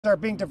are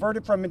being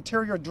diverted from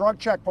interior drug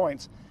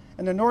checkpoints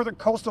and the northern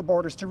coastal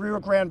borders to Rio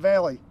Grande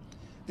Valley.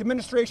 The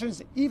administration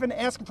is even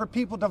asking for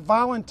people to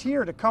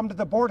volunteer to come to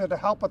the border to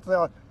help with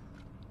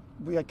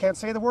I can't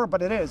say the word,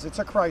 but it's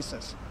a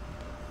crisis.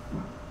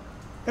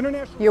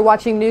 You're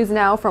watching News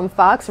Now from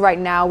Fox. Right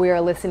now we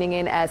are listening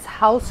in as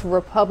House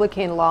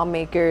Republican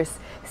lawmakers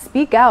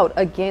speak out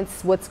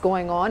against what's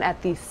going on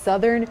at the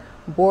southern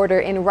border.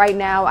 And right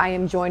now I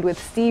am joined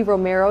with Steve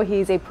Romero.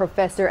 He's a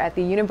professor at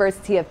the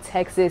University of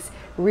Texas,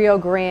 Rio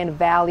Grande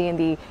Valley in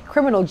the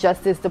Criminal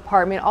Justice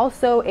Department,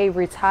 also a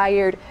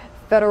retired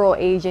federal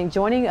agent,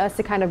 joining us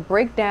to kind of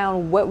break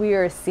down what we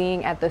are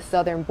seeing at the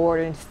southern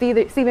border. And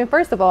Stephen,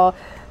 first of all,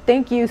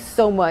 thank you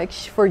so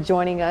much for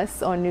joining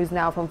us on News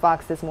Now from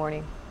Fox this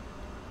morning.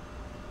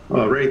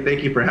 Ray,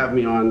 thank you for having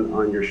me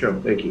on your show.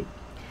 Thank you.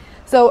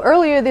 So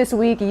earlier this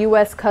week,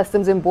 U.S.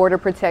 Customs and Border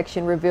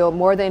Protection revealed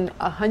more than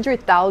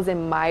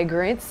 100,000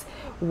 migrants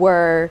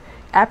were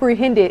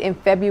apprehended in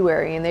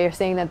February, and they are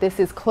saying that this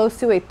is close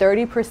to a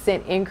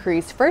 30%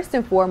 increase. First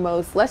and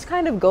foremost, let's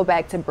kind of go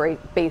back to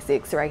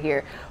basics right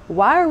here.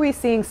 Why are we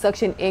seeing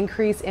such an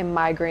increase in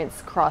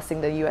migrants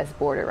crossing the U.S.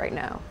 border right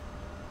now?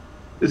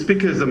 It's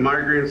because the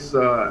migrants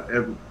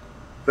have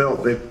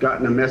felt they've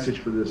gotten a message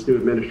from this new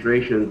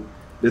administration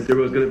that there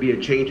was going to be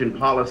a change in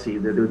policy,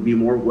 that there would be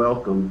more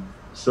welcome.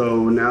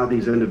 So now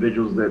these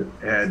individuals that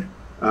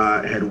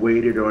had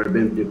waited or had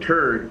been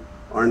deterred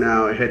are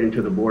now heading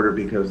to the border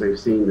because they've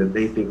seen that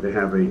they think they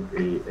have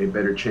a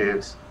better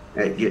chance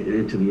at getting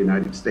into the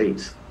United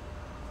States.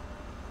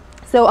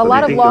 So a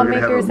lot of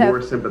lawmakers have a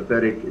more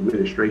sympathetic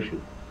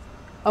administration.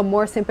 A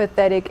more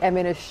sympathetic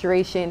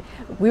administration.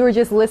 We were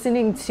just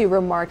listening to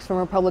remarks from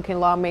Republican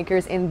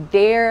lawmakers, and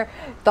their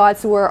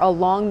thoughts were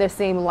along the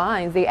same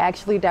lines. They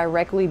actually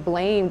directly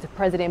blamed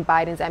President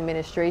Biden's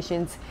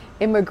administration's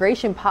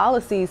immigration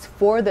policies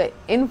for the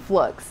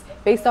influx.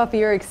 Based off of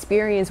your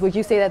experience, would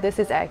you say that this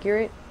is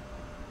accurate?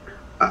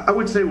 I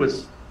would say it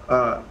was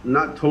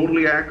not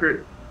totally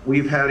accurate.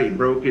 We've had a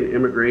broken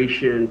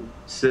immigration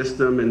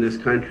system in this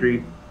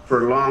country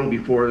for long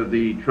before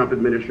the Trump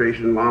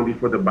administration, long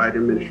before the Biden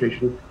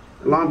administration,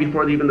 long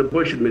before even the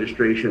Bush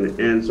administration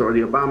or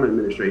the Obama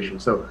administration.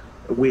 So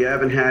we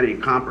haven't had a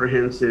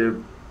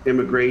comprehensive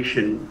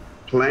immigration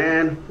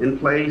plan in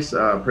place.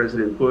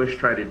 President Bush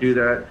tried to do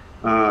that.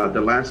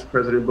 The last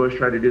President Bush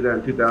tried to do that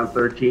in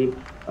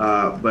 2013,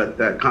 but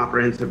that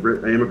comprehensive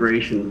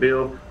immigration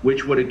bill,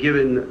 which would have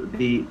given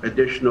the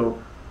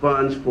additional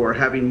funds for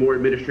having more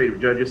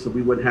administrative judges so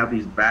we wouldn't have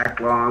these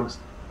backlogs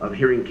of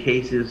hearing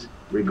cases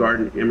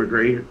regarding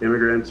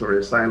immigrants or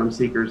asylum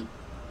seekers.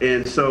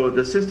 And so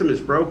the system is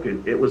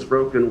broken. It was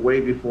broken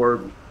way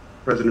before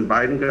President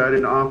Biden got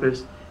into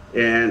office.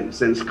 And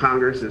since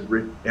Congress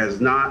has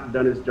not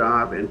done its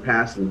job in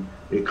passing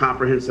a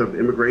comprehensive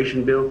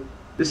immigration bill,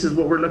 this is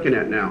what we're looking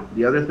at now.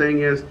 The other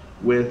thing is,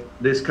 with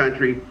this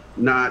country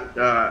not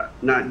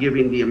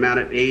giving the amount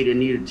of aid it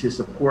needed to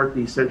support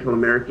these Central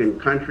American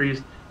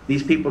countries,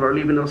 these people are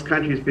leaving those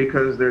countries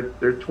because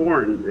they're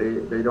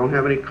torn. They don't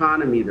have an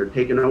economy. They're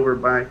taken over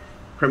by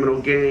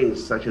criminal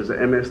gangs such as the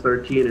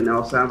MS-13 in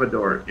El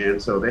Salvador,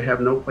 and so they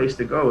have no place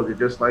to go. They're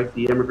just like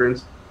the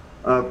immigrants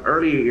of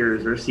earlier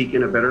years. They're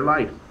seeking a better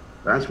life.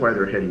 That's why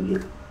they're heading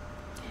here.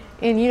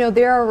 And you know,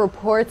 there are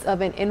reports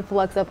of an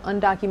influx of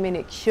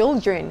undocumented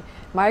children,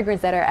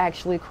 migrants that are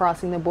actually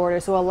crossing the border.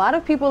 So a lot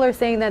of people are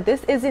saying that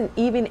this isn't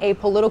even a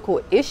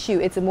political issue.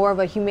 It's more of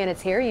a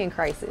humanitarian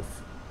crisis.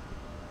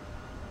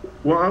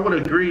 Well, I would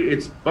agree.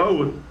 It's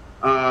both.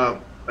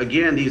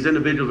 Again, these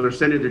individuals are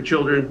sending their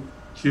children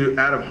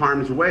out of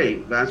harm's way.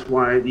 That's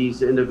why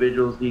these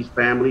individuals, these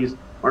families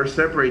are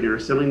separating or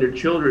selling their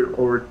children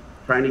or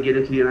trying to get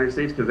into the United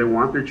States because they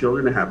want their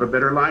children to have a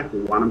better life. They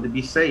want them to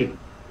be safe.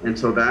 And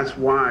so that's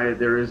why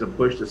there is a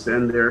push to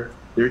send their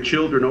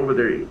children over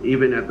there,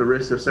 even at the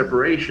risk of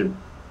separation.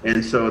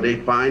 And so they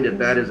find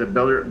that is a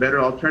better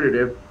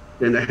alternative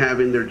than to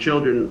having their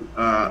children,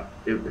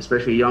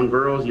 especially young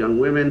girls, young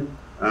women,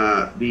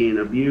 being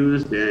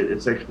abused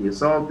and sexually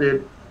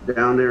assaulted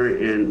down there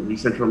in the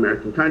Central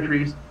American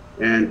countries.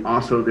 And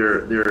also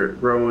their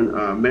growing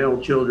male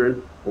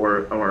children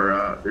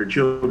or their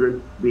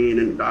children being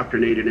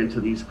indoctrinated into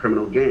these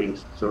criminal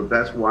gangs. So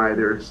that's why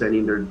they're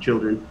sending their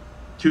children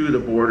to the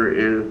border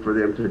and for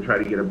them to try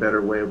to get a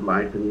better way of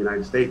life in the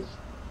United States.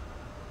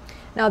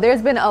 Now,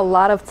 there's been a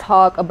lot of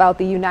talk about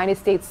the United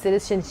States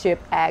Citizenship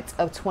Act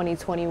of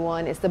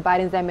 2021. It's the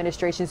Biden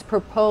administration's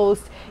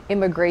proposed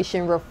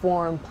immigration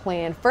reform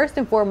plan. First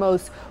and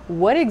foremost,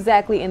 what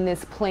exactly in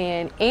this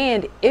plan,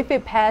 and if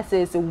it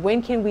passes,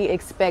 when can we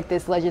expect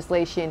this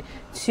legislation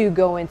to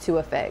go into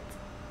effect?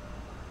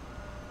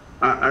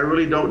 I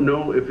really don't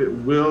know if it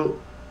will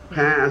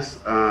pass.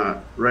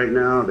 Right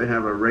now, they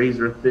have a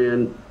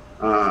razor-thin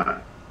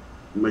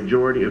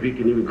majority, if you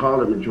can even call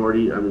it a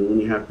majority. I mean,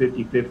 when you have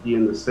 50-50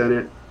 in the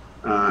Senate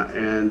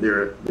and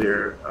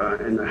they're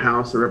in the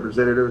House of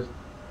Representatives,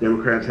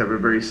 Democrats have a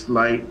very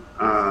slight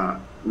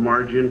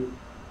margin.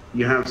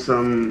 You have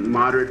some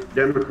moderate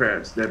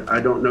Democrats that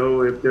I don't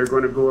know if they're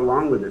going to go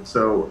along with it.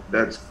 So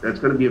that's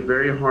going to be a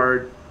very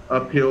hard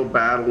uphill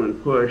battle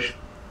and push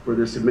for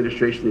this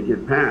administration to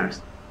get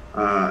passed.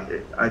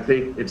 I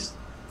think it's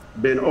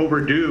been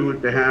overdue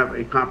to have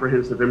a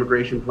comprehensive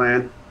immigration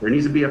plan. There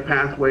needs to be a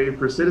pathway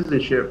for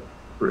citizenship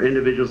for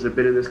individuals that have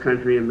been in this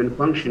country and been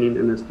functioning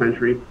in this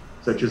country,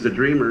 such as the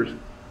Dreamers.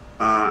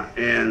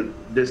 And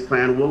this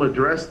plan will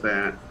address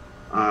that.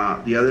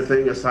 The other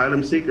thing,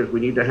 asylum seekers, we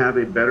need to have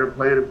a better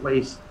plan in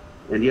place.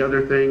 And the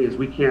other thing is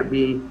we can't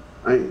be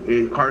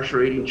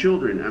incarcerating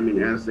children. I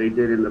mean, as they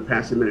did in the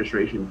past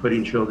administration,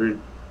 putting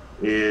children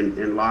in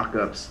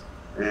lockups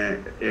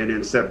and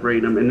then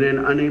separating them and then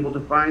unable to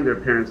find their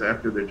parents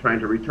after they're trying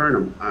to return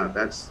them.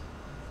 That's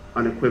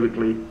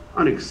unequivocally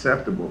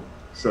unacceptable.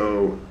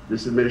 So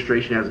this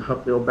administration has a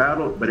uphill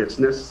battle, but it's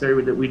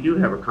necessary that we do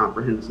have a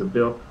comprehensive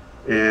bill.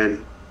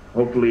 And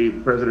hopefully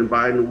President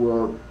Biden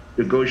will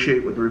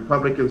negotiate with the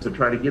Republicans to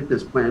try to get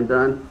this plan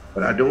done.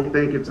 But I don't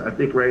think I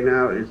think right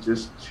now it's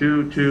just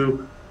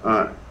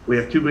we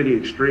have too many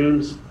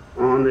extremes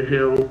on the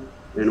Hill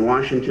in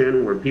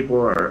Washington where people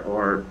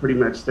are pretty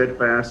much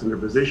steadfast in their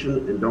position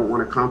and don't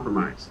want to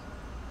compromise.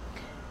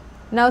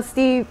 Now,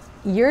 Steve,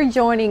 you're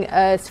joining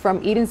us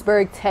from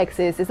Edensburg,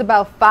 Texas. It's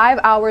about 5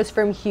 hours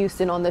from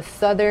Houston on the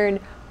southern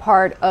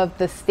part of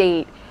the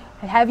state.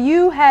 Have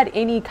you had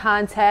any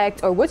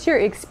contact, or what's your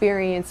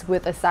experience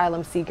with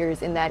asylum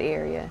seekers in that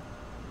area?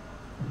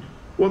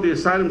 Well, the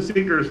asylum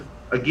seekers,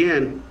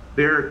 again,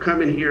 they're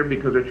coming here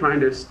because they're trying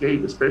to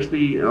escape,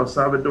 especially El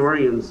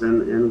Salvadorians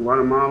and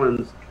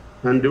Guatemalans,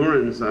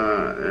 Hondurans,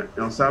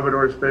 El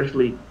Salvador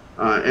especially,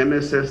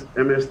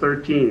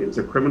 MS-13. It's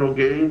a criminal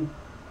gang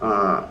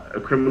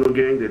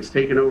that's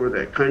taken over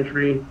that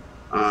country,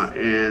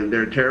 and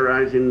they're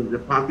terrorizing the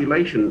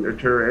population. They're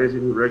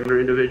terrorizing regular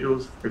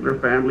individuals, regular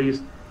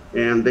families,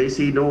 and they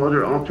see no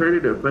other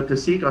alternative but to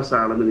seek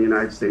asylum in the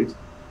United States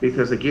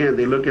because, again,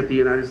 they look at the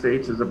United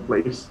States as a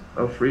place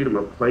of freedom,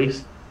 a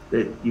place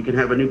that you can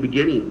have a new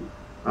beginning,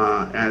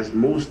 as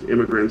most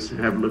immigrants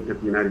have looked at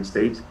the United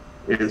States.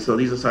 And so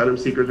these asylum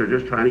seekers are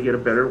just trying to get a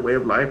better way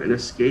of life and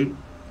escape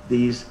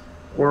these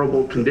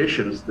horrible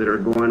conditions that are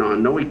going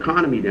on. No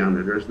economy down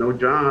there. There's no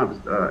jobs.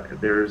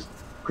 There's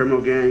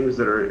criminal gangs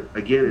that are,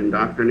 again,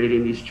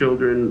 indoctrinating these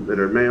children that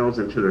are males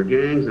into their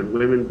gangs and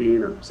women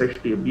being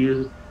sexually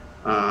abused.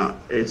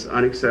 It's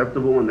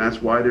unacceptable, and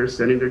that's why they're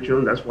sending their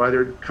children. That's why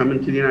they're coming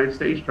to the United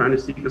States trying to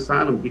seek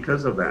asylum,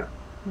 because of that.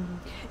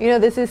 You know,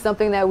 this is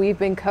something that we've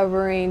been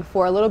covering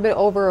for a little bit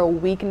over a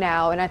week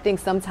now, and I think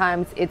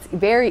sometimes it's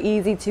very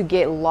easy to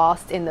get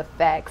lost in the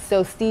facts.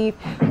 So, Steve,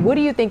 what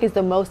do you think is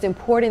the most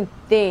important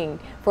thing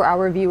for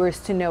our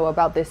viewers to know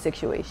about this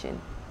situation?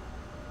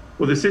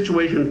 Well, the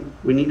situation,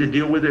 we need to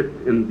deal with it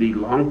in the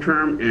long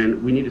term,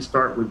 and we need to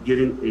start with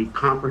getting a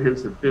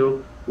comprehensive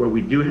bill where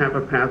we do have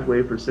a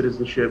pathway for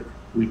citizenship.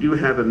 We do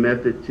have a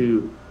method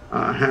to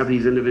have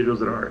these individuals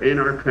that are in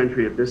our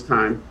country at this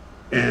time,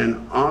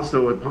 and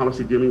also a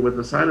policy dealing with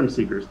asylum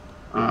seekers.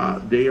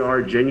 They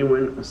are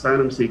genuine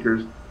asylum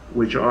seekers,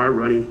 which are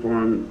running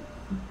from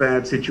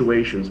bad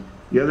situations.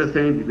 The other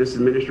thing that this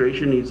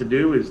administration needs to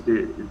do is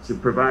to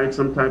provide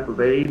some type of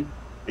aid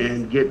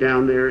and get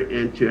down there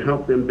and to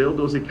help them build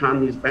those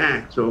economies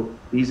back so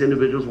these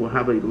individuals will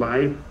have a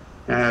life,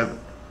 have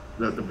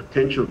the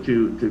potential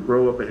to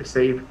grow up in a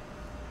safe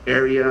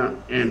area,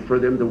 and for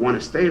them to want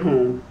to stay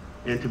home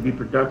and to be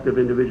productive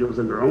individuals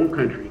in their own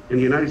country. And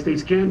the United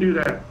States can do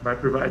that by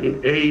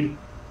providing aid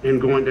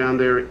and going down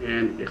there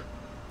and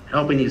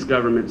helping these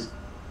governments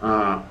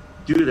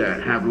do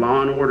that, have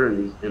law and order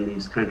in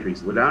these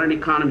countries. Without an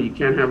economy, you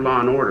can't have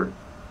law and order.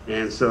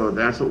 And so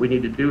that's what we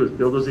need to do, is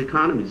build those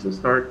economies and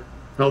start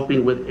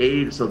helping with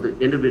aid so that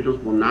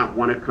individuals will not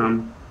want to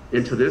come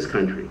into this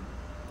country.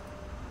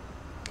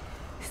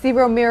 Steve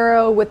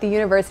Romero with the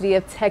University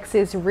of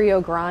Texas, Rio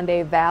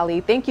Grande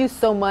Valley. Thank you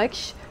so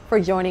much for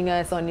joining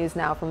us on News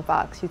Now from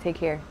Fox. You take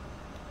care.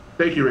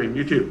 Thank you, Rain.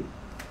 You too.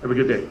 Have a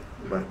good day.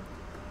 Bye.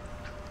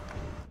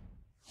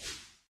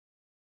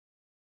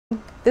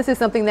 This is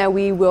something that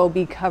we will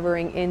be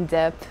covering in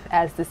depth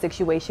as the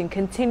situation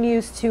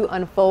continues to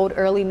unfold.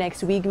 Early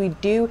next week, we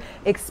do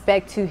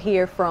expect to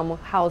hear from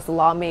House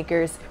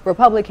lawmakers,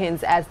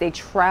 Republicans, as they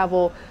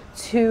travel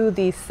to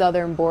the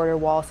southern border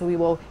wall. So we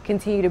will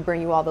continue to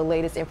bring you all the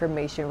latest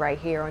information right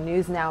here on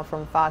News Now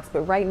from Fox.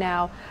 But right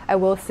now, I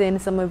will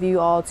send some of you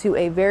all to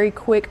a very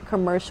quick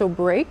commercial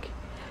break.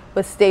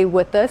 But stay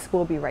with us.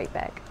 We'll be right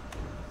back.